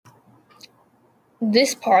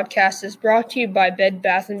This podcast is brought to you by Bed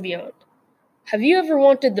Bath & Beyond. Have you ever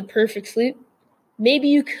wanted the perfect sleep? Maybe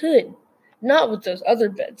you could. Not with those other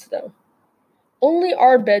beds, though. Only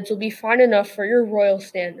our beds will be fine enough for your royal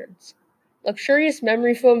standards. Luxurious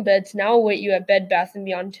memory foam beds now await you at Bed Bath &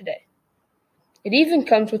 Beyond today. It even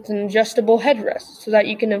comes with an adjustable headrest so that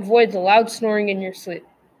you can avoid the loud snoring in your sleep.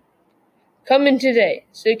 Come in today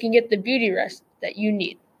so you can get the beauty rest that you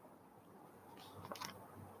need.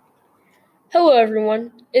 Hello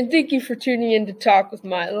everyone, and thank you for tuning in to Talk with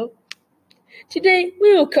Milo. Today,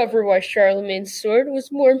 we will cover why Charlemagne's sword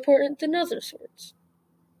was more important than other swords.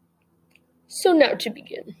 So now to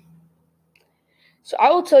begin. I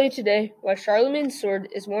will tell you today why Charlemagne's sword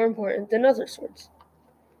is more important than other swords.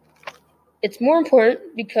 It's more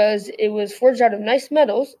important because it was forged out of nice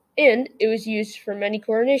metals and it was used for many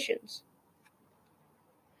coronations.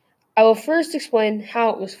 I will first explain how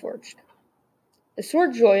it was forged. The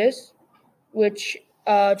sword Joyous, which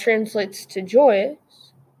translates to joyous,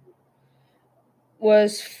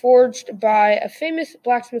 was forged by a famous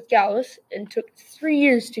blacksmith Gallus and took 3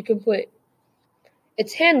 years to complete.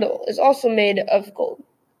 Its handle is also made of gold.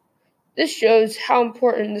 This shows how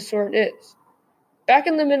important the sword is. Back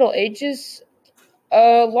in the Middle Ages,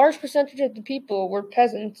 a large percentage of the people were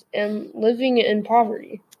peasants and living in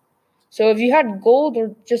poverty. So if you had gold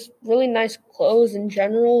or just really nice clothes in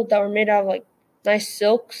general that were made out of nice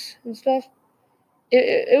silks and stuff,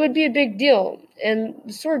 it would be a big deal. And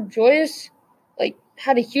the sword Joyous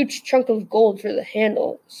had a huge chunk of gold for the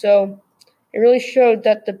handle. So it really showed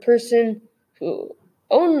that the person who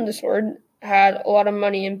owned the sword had a lot of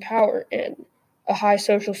money and power and a high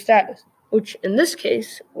social status, which in this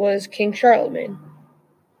case was King Charlemagne.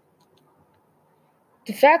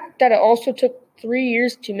 The fact that it also took 3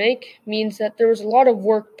 years to make means that there was a lot of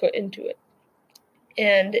work put into it,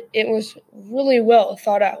 and it was really well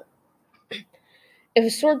thought out. If a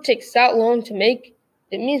sword takes that long to make,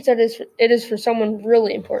 it means that it is for someone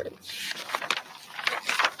really important.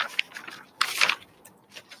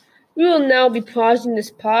 We will now be pausing this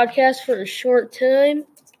podcast for a short time.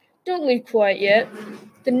 Don't leave quite yet.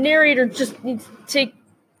 The narrator just needs to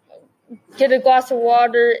get a glass of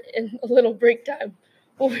water and a little break time.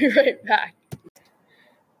 We'll be right back.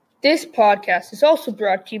 This podcast is also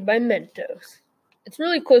brought to you by Mentos. It's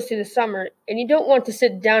really close to the summer, and you don't want to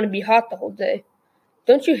sit down and be hot the whole day.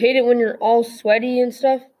 Don't you hate it when you're all sweaty and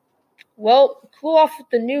stuff? Well, cool off with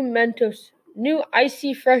the new Mentos, new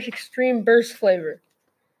Icy Fresh Extreme Burst flavor.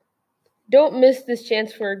 Don't miss this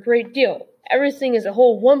chance for a great deal. Everything is a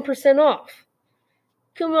whole 1% off.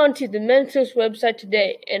 Come on to the Mentos website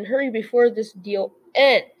today and hurry before this deal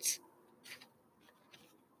ends.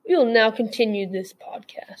 We will now continue this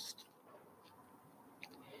podcast.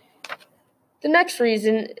 The next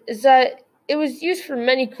reason is that it was used for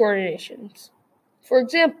many coronations. For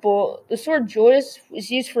example, the sword Joyous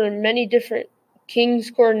was used for many different kings'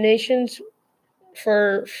 coronations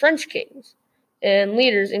for French kings and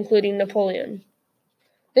leaders, including Napoleon.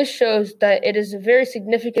 This shows that it is a very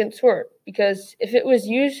significant sword, because if it was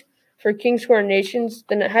used for kings' coronations,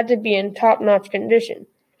 then it had to be in top-notch condition,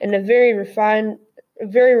 and a very refined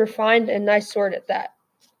and nice sword at that.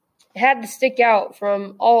 It had to stick out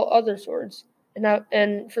from all other swords,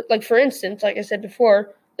 for instance, like I said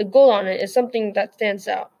before, the gold on it is something that stands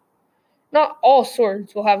out. Not all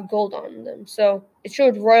swords will have gold on them, so it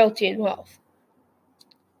showed royalty and wealth.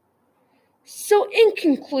 So in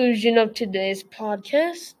conclusion of today's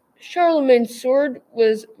podcast, Charlemagne's sword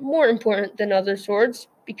was more important than other swords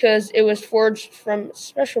because it was forged from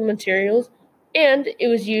special materials and it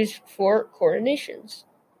was used for coronations.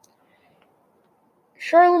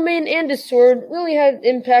 Charlemagne and his sword really had an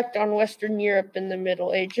impact on Western Europe in the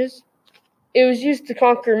Middle Ages. It was used to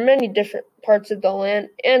conquer many different parts of the land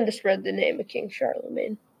and to spread the name of King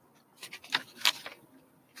Charlemagne.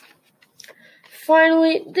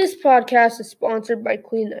 Finally, this podcast is sponsored by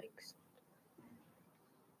Kleenex.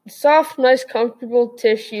 Soft, nice, comfortable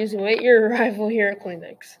tissues await your arrival here at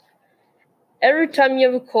Kleenex. Every time you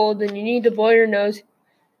have a cold and you need to blow your nose,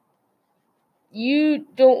 you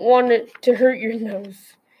don't want it to hurt your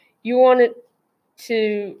nose. You want it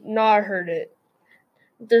to not hurt it.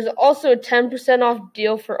 There's also a 10% off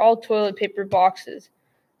deal for all toilet paper boxes.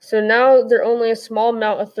 So now they're only a small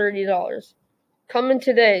amount of $30. Come in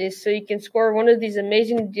today so you can score one of these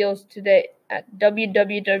amazing deals today at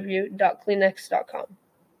www.kleenex.com.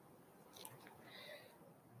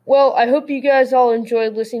 Well, I hope you guys all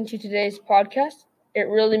enjoyed listening to today's podcast. It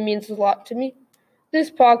really means a lot to me.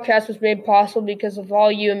 This podcast was made possible because of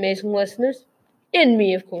all you amazing listeners, and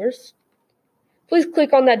me, of course. Please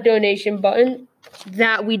click on that donation button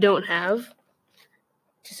that we don't have.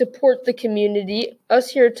 to support the community.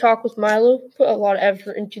 Us here at Talk with Milo put a lot of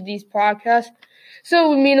effort into these podcasts, so it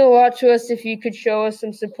would mean a lot to us if you could show us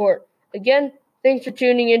some support. Again, thanks for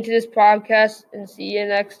tuning into this podcast, and see you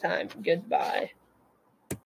next time. Goodbye.